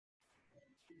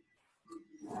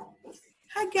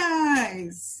Hi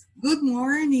guys, good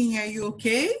morning. Are you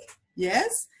okay?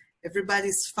 Yes,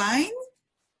 everybody's fine.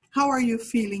 How are you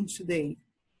feeling today?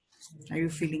 Are you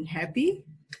feeling happy?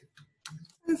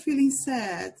 Are you feeling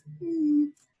sad?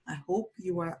 I hope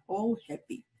you are all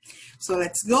happy. So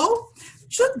let's go.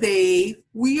 Today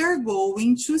we are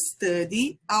going to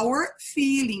study our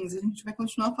feelings. A gente vai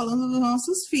continuar falando dos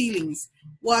nossos feelings.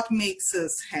 What makes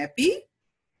us happy?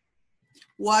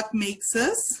 What makes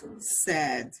us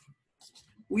sad?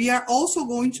 We are also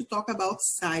going to talk about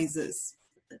sizes.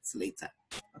 That's later,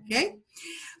 okay?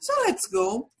 So let's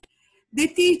go. The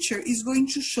teacher is going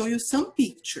to show you some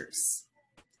pictures.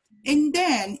 And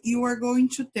then you are going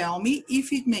to tell me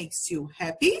if it makes you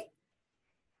happy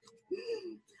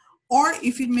or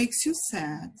if it makes you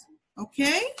sad,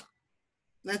 okay?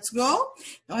 Let's go?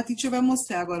 Então a teacher vai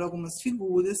mostrar agora algumas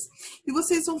figuras e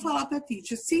vocês vão falar para a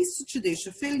teacher se isso te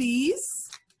deixa feliz,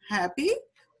 happy,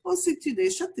 ou se te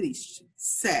deixa triste,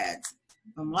 sad.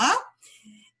 Vamos lá?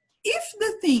 If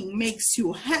the thing makes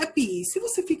you happy, se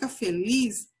você fica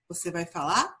feliz, você vai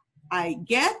falar I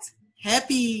get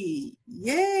happy.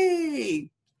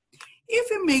 Yay!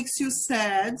 If it makes you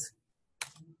sad,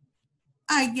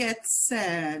 I get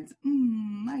sad.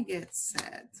 I get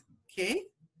sad. Okay?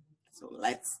 So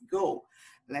let's go.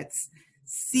 Let's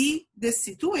see the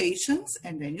situations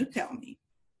and then you tell me.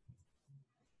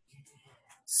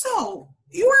 So,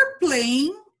 you are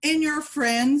playing and your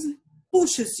friend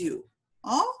pushes you.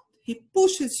 Oh, he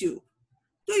pushes you.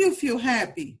 Do you feel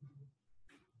happy?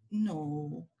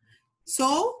 No.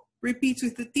 So, repeat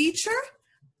with the teacher.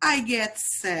 I get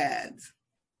sad.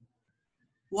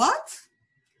 What?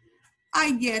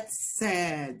 I get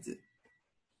sad.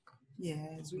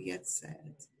 Yes, we get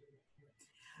sad.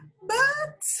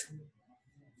 But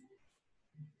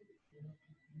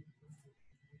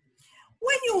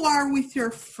when you are with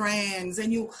your friends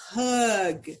and you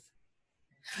hug.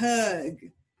 Happy?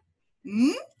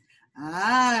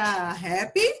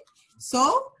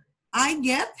 So, I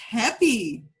get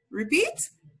happy. Repeat.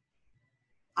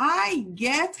 I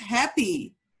get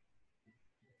happy.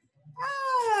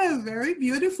 Very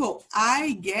beautiful.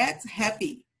 I get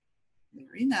happy.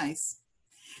 Very nice.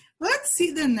 Let's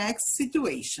see the next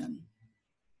situation.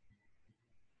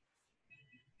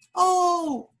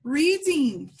 Oh,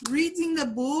 reading the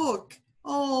book.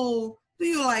 Oh, do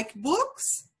you like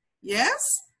books?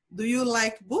 Yes. Do you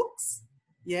like books?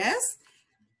 Yes.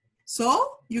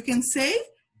 So you can say,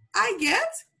 I get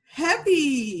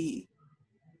happy.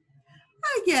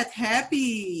 I get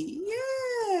happy.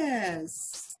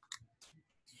 Yes.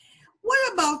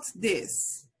 What about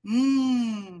this?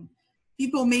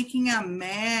 People making a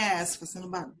mess, fazendo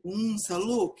bagunça.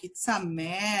 Look, it's a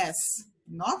mess.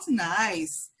 Not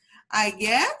nice. I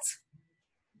get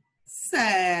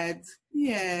sad.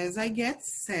 Yes, I get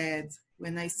sad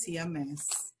when I see a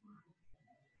mess.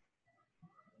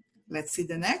 Let's see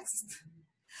the next.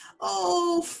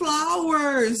 Oh,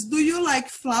 flowers. Do you like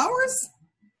flowers?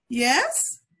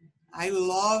 Yes, I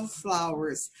love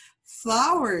flowers.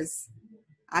 Flowers.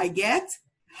 I get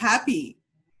happy.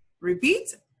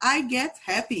 Repeat. I get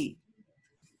happy.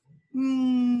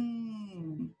 Now,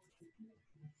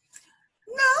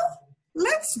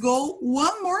 let's go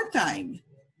one more time.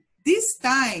 This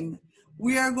time,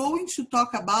 we are going to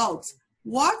talk about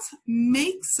what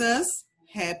makes us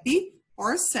happy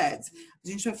or sad. A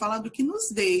gente vai falar do que nos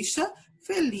deixa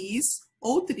feliz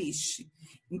ou triste.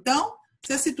 Então,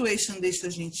 se a situation deixa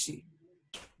a gente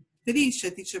triste,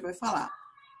 a teacher vai falar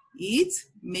It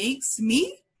makes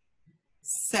me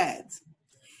sad.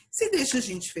 Se deixa a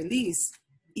gente feliz,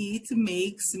 It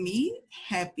makes me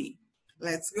happy.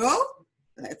 Let's go?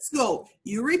 Let's go.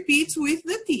 You repeat with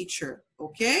the teacher,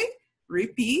 okay?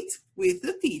 Repeat with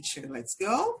the teacher. Let's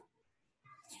go.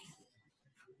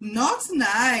 Not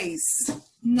nice.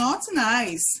 Not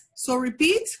nice. So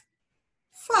repeat.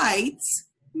 Fights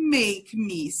make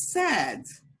me sad.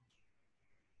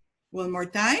 One more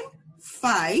time.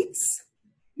 Fights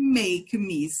make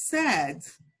me sad.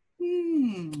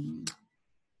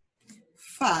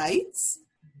 Fights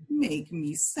make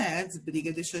me sad.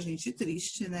 Briga deixa a gente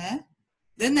triste, né?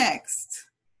 The next.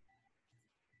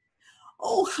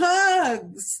 Oh,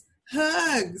 hugs.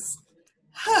 Hugs.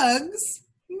 Hugs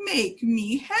make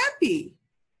me happy.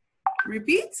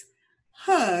 Repeat.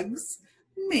 Hugs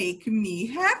make me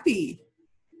happy.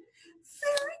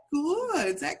 Very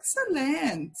good.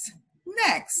 Excellent.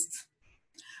 Next.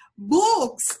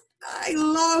 Books. I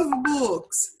love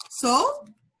books. So,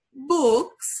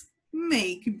 books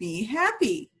make me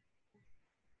happy.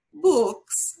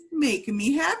 Books make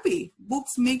me happy.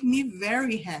 Books make me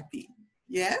very happy.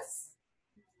 Yes?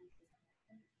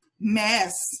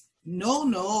 Mess. No,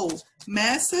 no.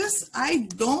 Messes, I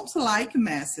don't like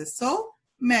messes. So,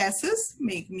 messes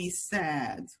make me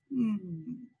sad.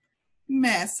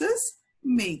 Messes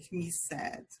make me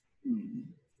sad.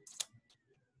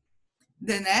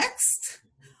 The next,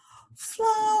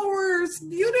 flowers,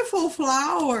 beautiful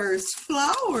flowers.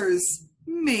 Flowers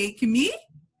make me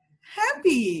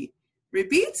happy.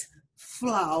 Repeat,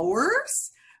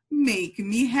 flowers make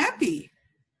me happy.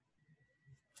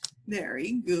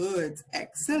 Very good,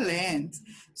 excellent.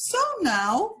 So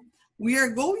now we are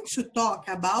going to talk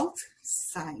about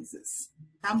sizes,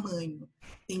 tamanho,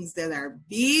 things that are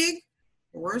big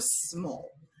or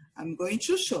small. I'm going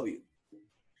to show you.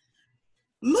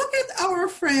 Look at our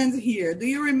friend here. Do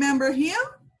you remember him?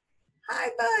 Hi,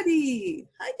 buddy.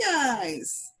 Hi,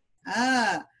 guys.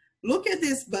 Look at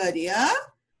this buddy,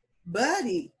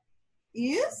 Buddy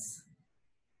is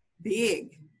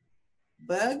big.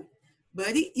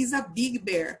 Buddy is a big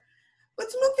bear. But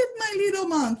look at my little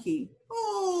monkey.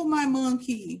 Oh, my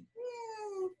monkey.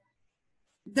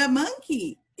 The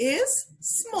monkey is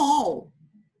small.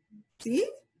 See?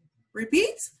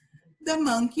 Repeat. The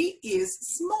monkey is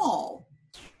small.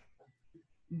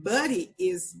 Buddy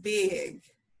is big.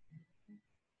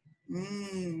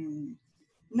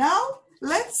 Now,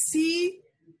 let's see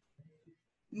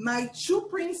my two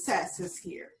princesses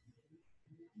here.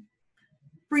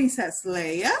 Princess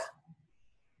Leia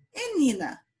and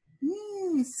Nina.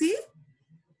 See?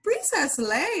 Princess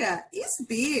Leia is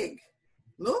big.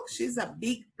 Look, she's a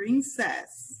big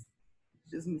princess.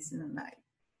 Just missing an eye.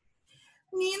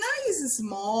 Nina is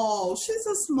small. She's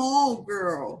a small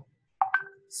girl.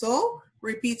 So,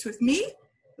 repeat with me.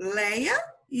 Leia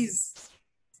is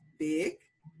big.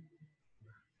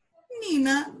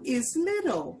 Nina is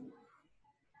little.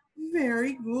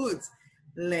 Very good.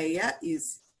 Leia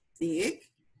is big.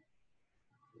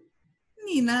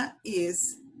 Nina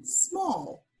is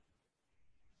small.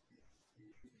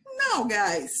 Now,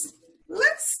 guys,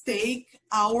 let's take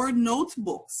our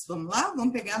notebooks. Vamos lá?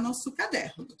 Vamos pegar nosso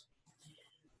caderno.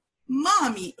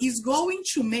 Mommy is going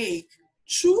to make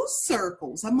 2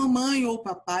 circles. A mamãe ou o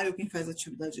papai ou quem faz a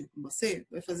atividade com você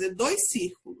vai fazer 2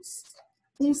 círculos.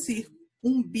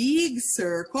 Um big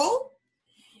circle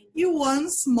e one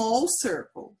small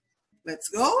circle. Let's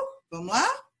go? Vamos lá?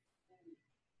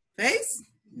 Fez?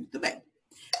 Muito bem.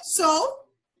 So,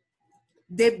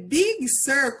 the big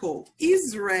circle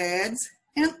is red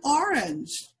and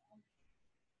orange.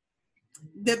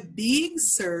 The big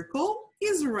circle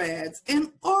is red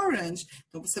and orange.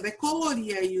 Então, você vai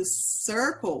colorir aí o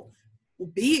circle, o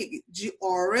big, de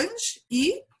orange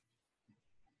e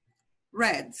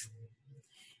red.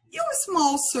 E o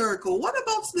small circle? What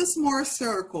about the small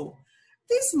circle?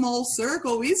 The small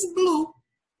circle is blue.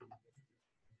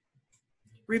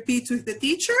 Repeat with the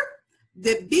teacher.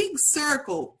 The big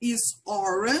circle is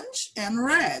orange and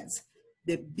red.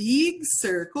 The big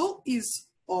circle is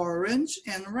orange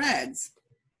and red.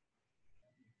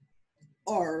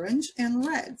 Orange and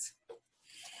red.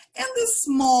 And the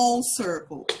small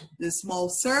circle? The small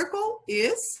circle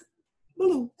is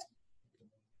blue.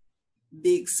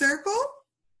 Big circle,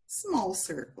 small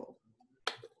circle.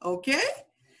 Okay?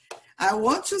 I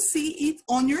want to see it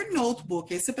on your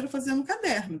notebook. Esse é para fazer no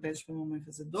caderno. Pede para a mamãe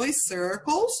fazer 2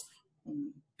 circles.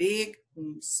 Big,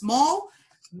 small.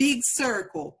 Big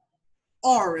circle,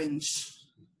 orange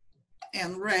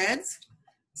and red.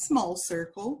 Small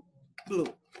circle, blue.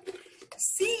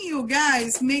 Seeing you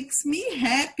guys makes me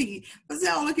happy. Fazer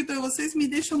aula aqui para vocês me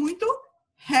deixa muito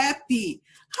happy.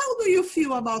 How do you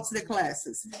feel about the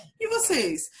classes? E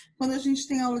vocês? Quando a gente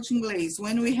tem aula de inglês,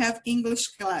 when we have English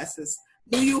classes,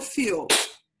 do you feel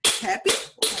happy?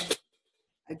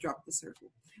 I dropped the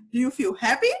circle. Do you feel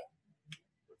happy?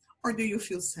 Or do you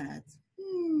feel sad?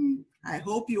 I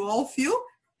hope you all feel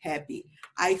happy.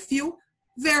 I feel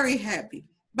very happy.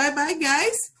 Bye-bye,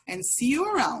 guys, and see you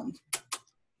around.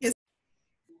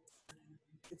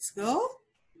 Let's go.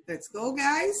 Let's go,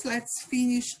 guys. Let's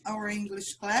finish our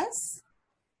English class.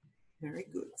 Very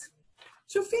good.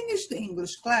 To finish the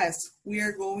English class, we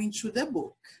are going to the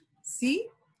book. See?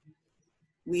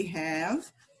 We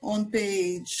have on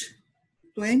page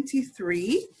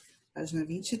 23, página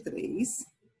 23,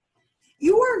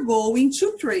 you are going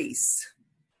to trace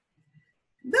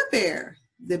the bear.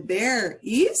 The bear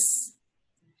is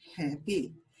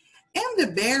happy. And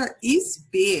the bear is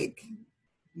big.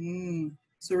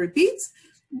 So repeat.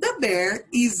 The bear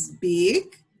is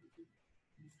big.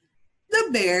 The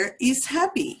bear is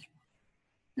happy.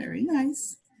 Very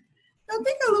nice. Now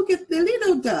take a look at the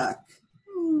little duck.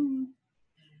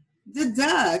 The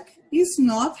duck is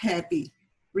not happy.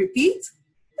 Repeat.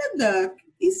 The duck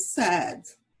is sad.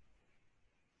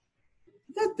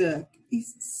 The duck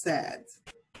is sad.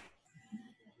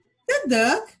 The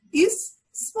duck is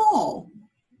small.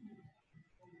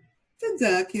 The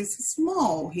duck is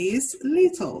small. He is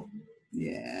little.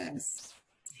 Yes.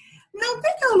 Now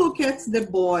take a look at the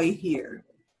boy here.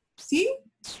 See?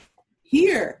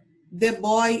 Here, the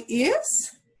boy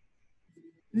is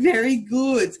very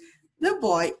good. The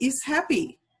boy is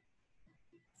happy.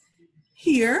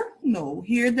 Here, no,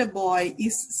 here the boy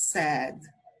is sad.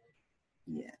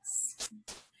 Yes.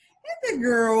 And the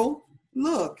girl,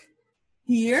 look,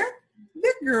 here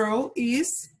the girl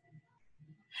is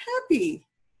happy.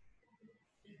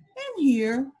 And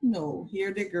here, no,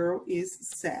 here the girl is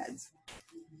sad.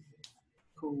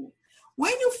 Cool.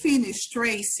 When you finish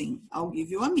tracing, I'll give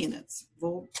you a minute.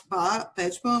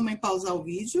 Pede para a mamãe pausar o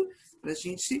vídeo para a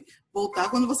gente voltar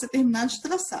quando você terminar de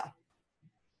traçar.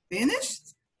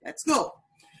 Finished? Let's go.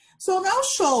 So now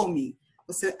show me.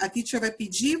 A teacher vai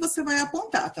pedir, você vai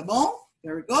apontar, tá bom?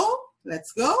 There we go.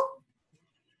 Let's go.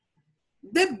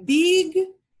 The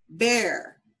big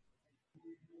bear.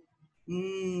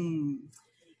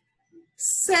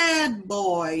 Sad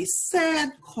boy,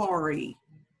 sad Corey.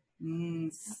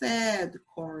 Sad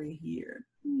Corey here.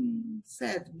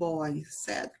 Sad boy,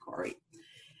 sad Corey.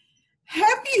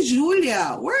 Happy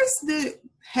Julia. Where's the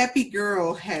happy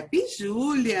girl? Happy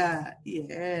Julia.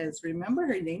 Yes, remember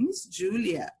her name is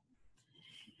Julia.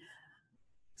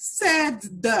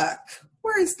 Sad duck.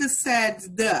 Where is the sad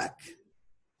duck?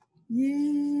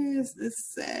 Yes, the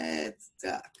sad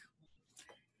duck.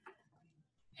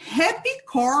 Happy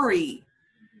Corey.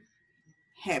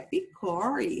 Happy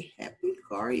Corey. Happy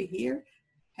Corey here.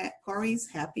 Corey is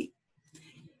happy.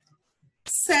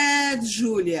 Sad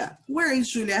Julia. Where is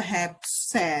Julia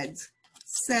sad?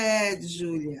 Sad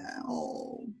Julia.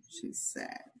 Oh, she's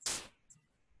sad.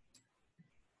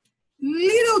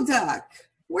 Little duck.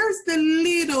 Where's the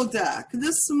little duck?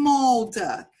 The small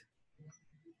duck.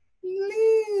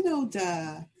 Little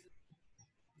duck.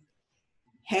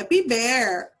 Happy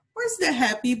bear. Where's the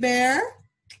happy bear?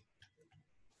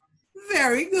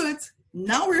 Very good.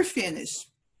 Now we're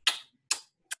finished.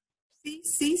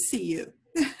 See you.